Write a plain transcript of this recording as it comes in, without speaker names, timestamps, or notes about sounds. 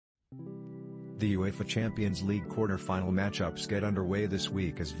The UEFA Champions League quarter-final matchups get underway this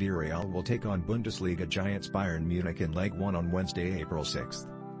week as Villarreal will take on Bundesliga giants Bayern Munich in Leg 1 on Wednesday, April 6.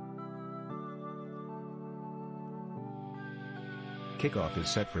 Kickoff is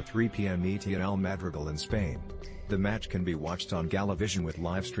set for 3 p.m. ET at Madrigal in Spain. The match can be watched on Galavision with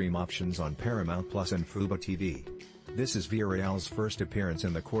livestream options on Paramount Plus and fuboTV. This is Villarreal's first appearance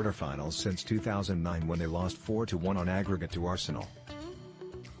in the quarterfinals since 2009 when they lost 4-1 on aggregate to Arsenal.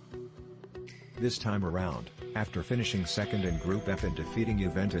 This time around, after finishing second in Group F and defeating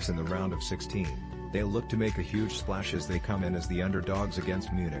Juventus in the round of 16, they'll look to make a huge splash as they come in as the underdogs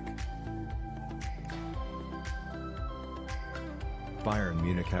against Munich. Bayern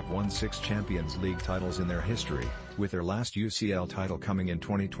Munich have won 6 Champions League titles in their history, with their last UCL title coming in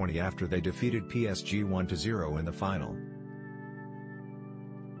 2020 after they defeated PSG 1-0 in the final.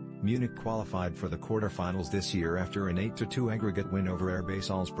 Munich qualified for the quarterfinals this year after an 8-2 aggregate win over RB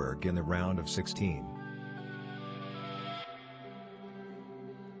Salzburg in the round of 16.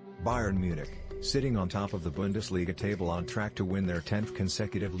 Bayern Munich, sitting on top of the Bundesliga table on track to win their 10th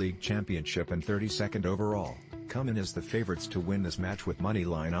consecutive league championship and 32nd overall, come in as the favourites to win this match with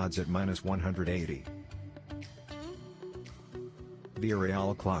moneyline odds at -180.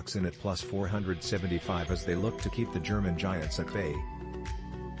 Villarreal clocks in at +475 as they look to keep the German giants at bay.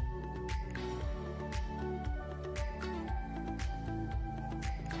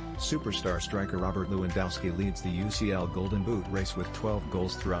 Superstar striker Robert Lewandowski leads the UCL Golden Boot race with 12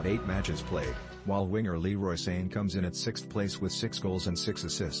 goals throughout 8 matches played, while winger Leroy Sane comes in at 6th place with 6 goals and 6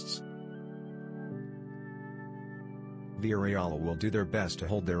 assists. Villarreal will do their best to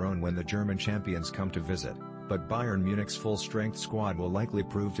hold their own when the German champions come to visit, but Bayern Munich's full-strength squad will likely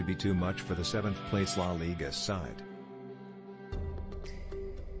prove to be too much for the 7th-place La Liga side.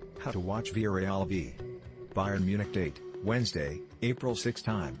 How to watch Villarreal v. Bayern MunichDate, Wednesday, April 6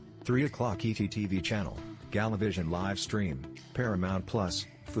 time, 3 o'clock ETTV channel, Galavision live stream, Paramount Plus,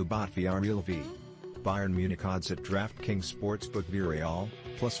 fuboTVVillarreal v. Bayern Munich odds at DraftKings SportsbookVillarreal,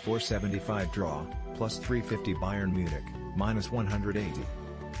 +475 draw, +350 Bayern Munich, -180.